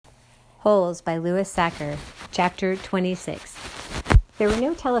Holes by Louis Sachar, Chapter 26. There were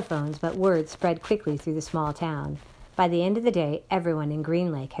no telephones, but word spread quickly through the small town. By the end of the day, everyone in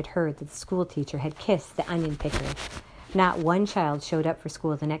Green Lake had heard that the schoolteacher had kissed the onion picker. Not one child showed up for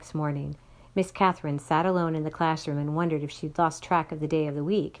school the next morning. Miss Catherine sat alone in the classroom and wondered if she'd lost track of the day of the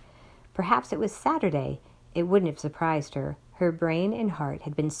week. Perhaps it was Saturday. It wouldn't have surprised her. Her brain and heart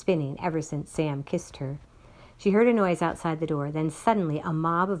had been spinning ever since Sam kissed her. She heard a noise outside the door. Then suddenly a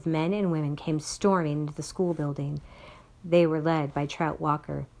mob of men and women came storming into the school building. They were led by Trout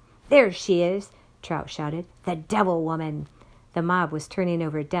Walker. "There she is!" Trout shouted. "The devil woman!" The mob was turning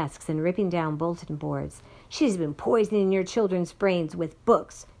over desks and ripping down bulletin boards. "She's been poisoning your children's brains with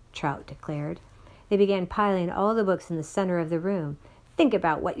books," Trout declared. They began piling all the books in the center of the room. "Think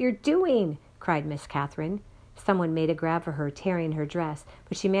about what you're doing!" cried Miss Catherine. Someone made a grab for her, tearing her dress,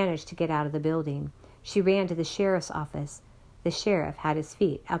 but she managed to get out of the building. She ran to the sheriff's office. The sheriff had his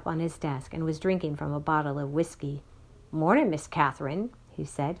feet up on his desk and was drinking from a bottle of whiskey. "Morning, Miss Catherine," he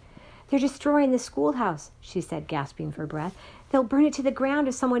said. "They're destroying the schoolhouse," she said, gasping for breath. "They'll burn it to the ground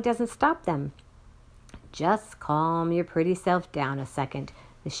if someone doesn't stop them." "Just calm your pretty self down a second,"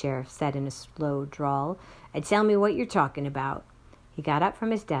 the sheriff said in a slow drawl, "and tell me what you're talking about." He got up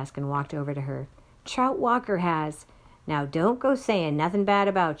from his desk and walked over to her. "Trout Walker has—" "Now don't go saying nothing bad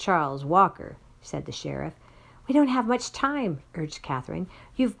about Charles Walker," said the sheriff. "We don't have much time," urged Catherine.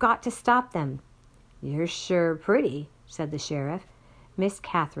 "You've got to stop them." "You're sure pretty," said the sheriff. Miss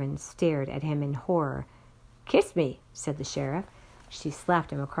Catherine stared at him in horror. "Kiss me," said the sheriff. She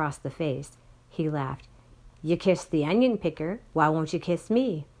slapped him across the face. He laughed. "You kissed the onion picker. Why won't you kiss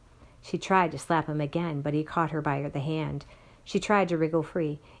me?" She tried to slap him again, but he caught her by the hand. She tried to wriggle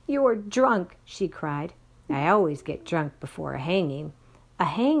free. "You're drunk," she cried. "I always get drunk before a hanging." "A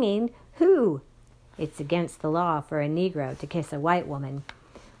hanging? Who?" "It's against the law for a Negro to kiss a white woman."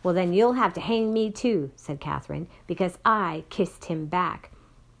 "Well, then you'll have to hang me too," said Catherine, "because I kissed him back."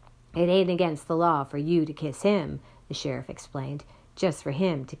 "It ain't against the law for you to kiss him," the sheriff explained, "just for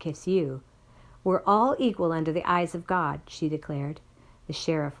him to kiss you." "We're all equal under the eyes of God," she declared. The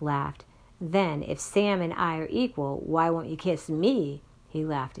sheriff laughed. "Then, if Sam and I are equal, why won't you kiss me?" He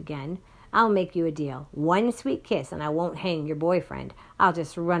laughed again. "I'll make you a deal. One sweet kiss and I won't hang your boyfriend. I'll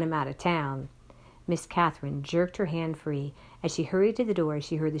just run him out of town." Miss Catherine jerked her hand free. As she hurried to the door,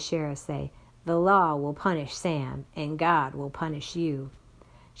 she heard the sheriff say, "The law will punish Sam, and God will punish you."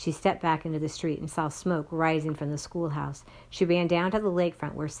 She stepped back into the street and saw smoke rising from the schoolhouse. She ran down to the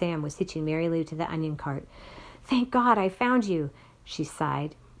lakefront where Sam was hitching Mary Lou to the onion cart. "Thank God I found you," she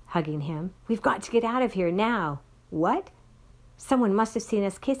sighed, hugging him. "We've got to get out of here now." "What?" "Someone must have seen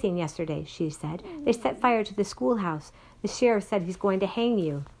us kissing yesterday," she said. "They set fire to the schoolhouse. The sheriff said he's going to hang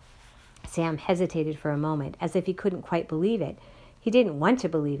you." Sam hesitated for a moment, as if he couldn't quite believe it. He didn't want to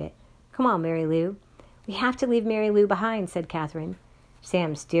believe it. "Come on, Mary Lou." "We have to leave Mary Lou behind," said Catherine.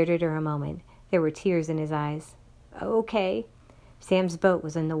 Sam stared at her a moment. There were tears in his eyes. "Okay." Sam's boat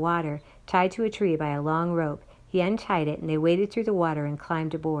was in the water, tied to a tree by a long rope. He untied it, and they waded through the water and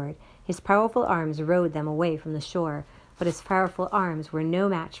climbed aboard. His powerful arms rowed them away from the shore, but his powerful arms were no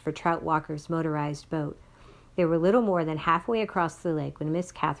match for Trout Walker's motorized boat. They were little more than halfway across the lake when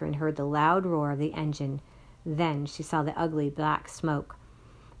Miss Catherine heard the loud roar of the engine. Then she saw the ugly black smoke.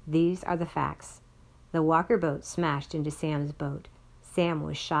 These are the facts. The Walker boat smashed into Sam's boat. Sam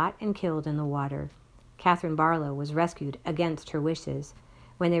was shot and killed in the water. Catherine Barlow was rescued against her wishes.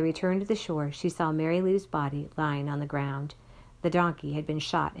 When they returned to the shore, she saw Mary Lou's body lying on the ground. The donkey had been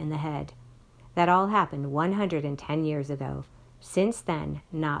shot in the head. That all happened 110 years ago. Since then,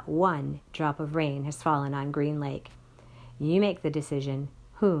 not one drop of rain has fallen on Green Lake. You make the decision.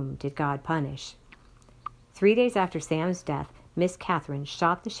 Whom did God punish? 3 days after Sam's death, Miss Catherine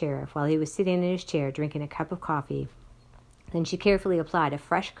shot the sheriff while he was sitting in his chair drinking a cup of coffee. Then she carefully applied a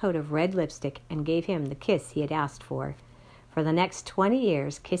fresh coat of red lipstick and gave him the kiss he had asked for. For the next 20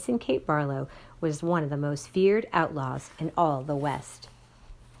 years, Kissin' Kate Barlow was one of the most feared outlaws in all the West.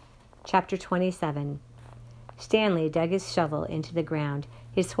 Chapter 27. Stanley dug his shovel into the ground.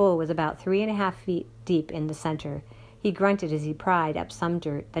 His hole was about 3.5 feet deep in the center. He grunted as he pried up some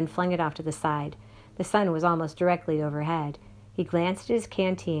dirt, then flung it off to the side. The sun was almost directly overhead. He glanced at his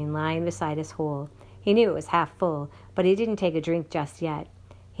canteen lying beside his hole. He knew it was half full, but he didn't take a drink just yet.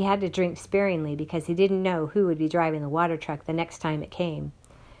 He had to drink sparingly because he didn't know who would be driving the water truck the next time it came.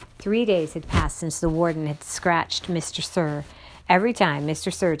 3 days had passed since the warden had scratched Mr. Sir. Every time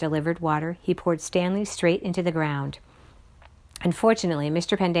Mr. Sir delivered water, he poured Stanley straight into the ground. Unfortunately,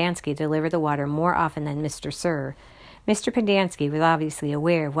 Mr. Pendanski delivered the water more often than Mr. Sir. Mr. Pendanski was obviously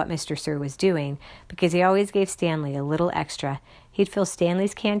aware of what Mr. Sir was doing because he always gave Stanley a little extra. He'd fill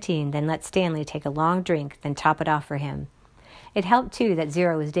Stanley's canteen, then let Stanley take a long drink, then top it off for him. It helped, too, that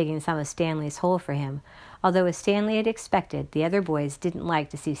Zero was digging some of Stanley's hole for him. Although, as Stanley had expected, the other boys didn't like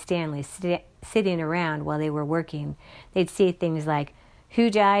to see Stanley sitting around while they were working. They'd say things like, "Who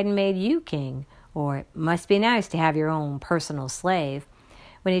died and made you king?" or "Must be nice to have your own personal slave."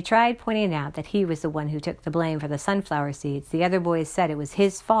 When he tried pointing out that he was the one who took the blame for the sunflower seeds, the other boys said it was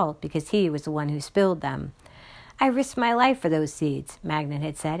his fault because he was the one who spilled them. "I risked my life for those seeds," Magnet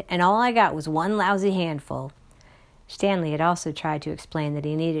had said, "and all I got was one lousy handful." Stanley had also tried to explain that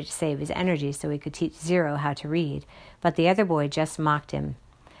he needed to save his energy so he could teach Zero how to read, but the other boy just mocked him.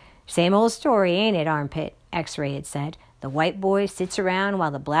 "Same old story, ain't it, Armpit?" X-Ray had said. "The white boy sits around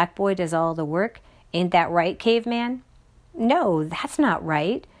while the black boy does all the work. Ain't that right, Caveman?" "No, that's not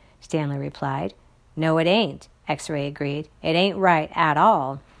right," Stanley replied. "No, it ain't," X-Ray agreed. "It ain't right at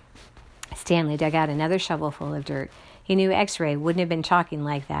all." Stanley dug out another shovelful of dirt. He knew X-Ray wouldn't have been talking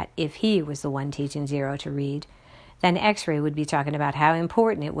like that if he was the one teaching Zero to read. Then X-Ray would be talking about how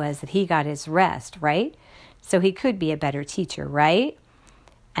important it was that he got his rest, right? So he could be a better teacher, right?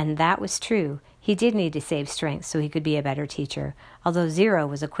 And that was true. He did need to save strength so he could be a better teacher, although Zero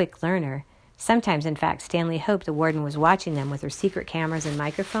was a quick learner. Sometimes, in fact, Stanley hoped the warden was watching them with her secret cameras and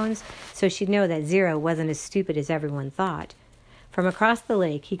microphones so she'd know that Zero wasn't as stupid as everyone thought. From across the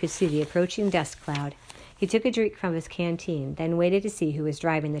lake, he could see the approaching dust cloud. He took a drink from his canteen, then waited to see who was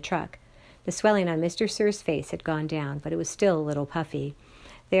driving the truck. The swelling on Mr. Sir's face had gone down, but it was still a little puffy.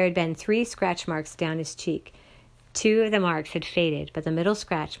 There had been 3 scratch marks down his cheek. 2 of the marks had faded, but the middle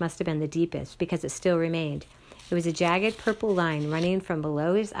scratch must have been the deepest because it still remained. It was a jagged purple line running from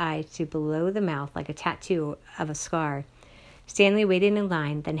below his eye to below the mouth like a tattoo of a scar. Stanley waited in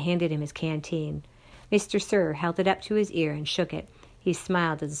line, then handed him his canteen. Mr. Sir held it up to his ear and shook it. He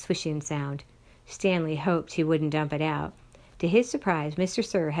smiled at the swishing sound. Stanley hoped he wouldn't dump it out. To his surprise, Mr.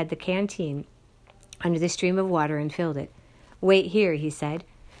 Sir had the canteen under the stream of water and filled it. "Wait here," he said.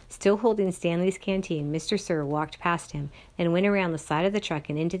 Still holding Stanley's canteen, Mr. Sir walked past him, then went around the side of the truck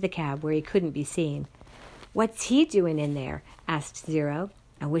and into the cab where he couldn't be seen. "What's he doing in there?" asked Zero.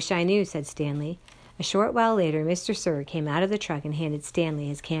 "I wish I knew," said Stanley. A short while later, Mr. Sir came out of the truck and handed Stanley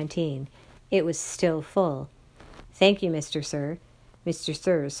his canteen. It was still full. "Thank you, Mr. Sir." Mr.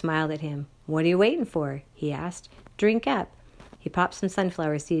 Sir smiled at him. "What are you waiting for?" he asked. "Drink up." He popped some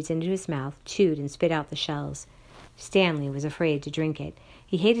sunflower seeds into his mouth, chewed, and spit out the shells. Stanley was afraid to drink it.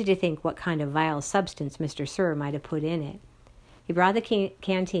 He hated to think what kind of vile substance Mr. Sir might have put in it. He brought the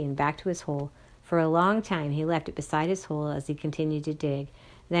canteen back to his hole. For a long time he left it beside his hole as he continued to dig.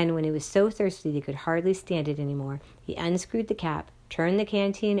 Then, when he was so thirsty he could hardly stand it anymore, he unscrewed the cap, turned the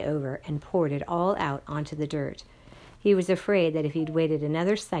canteen over, and poured it all out onto the dirt. He was afraid that if he'd waited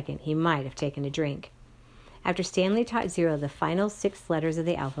another second, he might have taken a drink. After Stanley taught Zero the final 6 letters of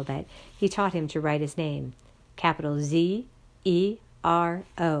the alphabet, he taught him to write his name. Capital Z-E-R-O.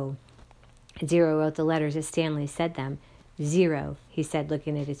 Zero wrote the letters as Stanley said them. "Zero," he said,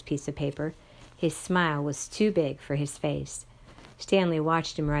 looking at his piece of paper. His smile was too big for his face. Stanley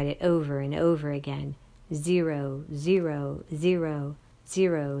watched him write it over and over again. 0, 0, 0,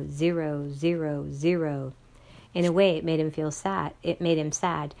 0, 0, 0, 0. In a way, it made him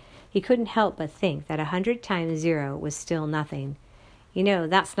sad. He couldn't help but think that 100 times 0 was still nothing. "You know,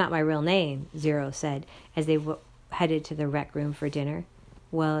 that's not my real name," Zero said, as they headed to the rec room for dinner.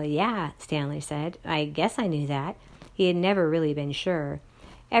 "Well, yeah," Stanley said. "I guess I knew that." He had never really been sure.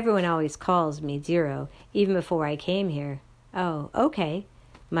 "Everyone always calls me Zero, even before I came here." "Oh, okay.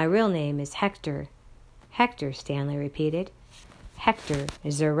 My real name is Hector." "Hector," Stanley repeated. "Hector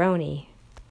Zeroni."